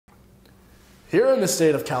Here in the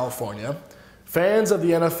state of California, fans of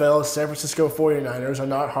the NFL's San Francisco 49ers are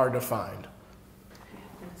not hard to find.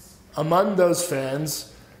 Among those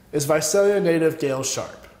fans is Visalia native Dale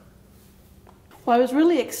Sharp. Well, I was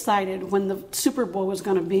really excited when the Super Bowl was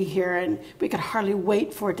going to be here, and we could hardly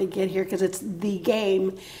wait for it to get here because it's the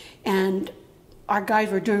game. And our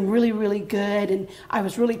guys were doing really, really good, and I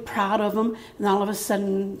was really proud of them. And all of a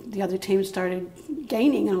sudden, the other team started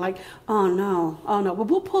gaining, and I'm like, oh no. Well,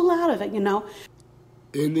 we'll pull out of it, you know.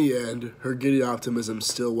 In the end, her giddy optimism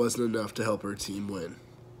still wasn't enough to help her team win.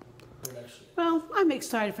 Well, I'm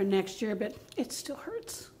excited for next year, but it still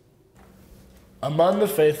hurts. Among the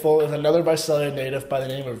faithful is another Visalia native by the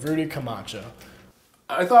name of Rudy Camacho.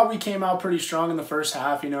 I thought we came out pretty strong in the first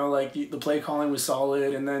half, like the play calling was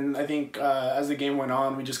solid, and then I think as the game went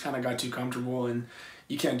on, we just kind of got too comfortable, and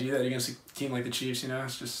you can't do that against a team like the Chiefs,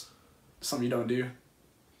 it's just something you don't do.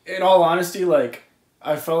 In all honesty,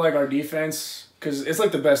 I felt like our defense, because it's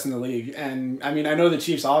the best in the league, and I know the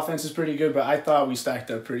Chiefs' offense is pretty good, but I thought we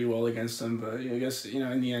stacked up pretty well against them, but I guess,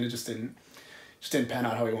 in the end, it just didn't pan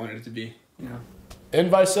out how we wanted it to be, In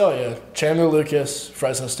Visalia, Chandler Lucas,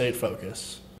 Fresno State Focus.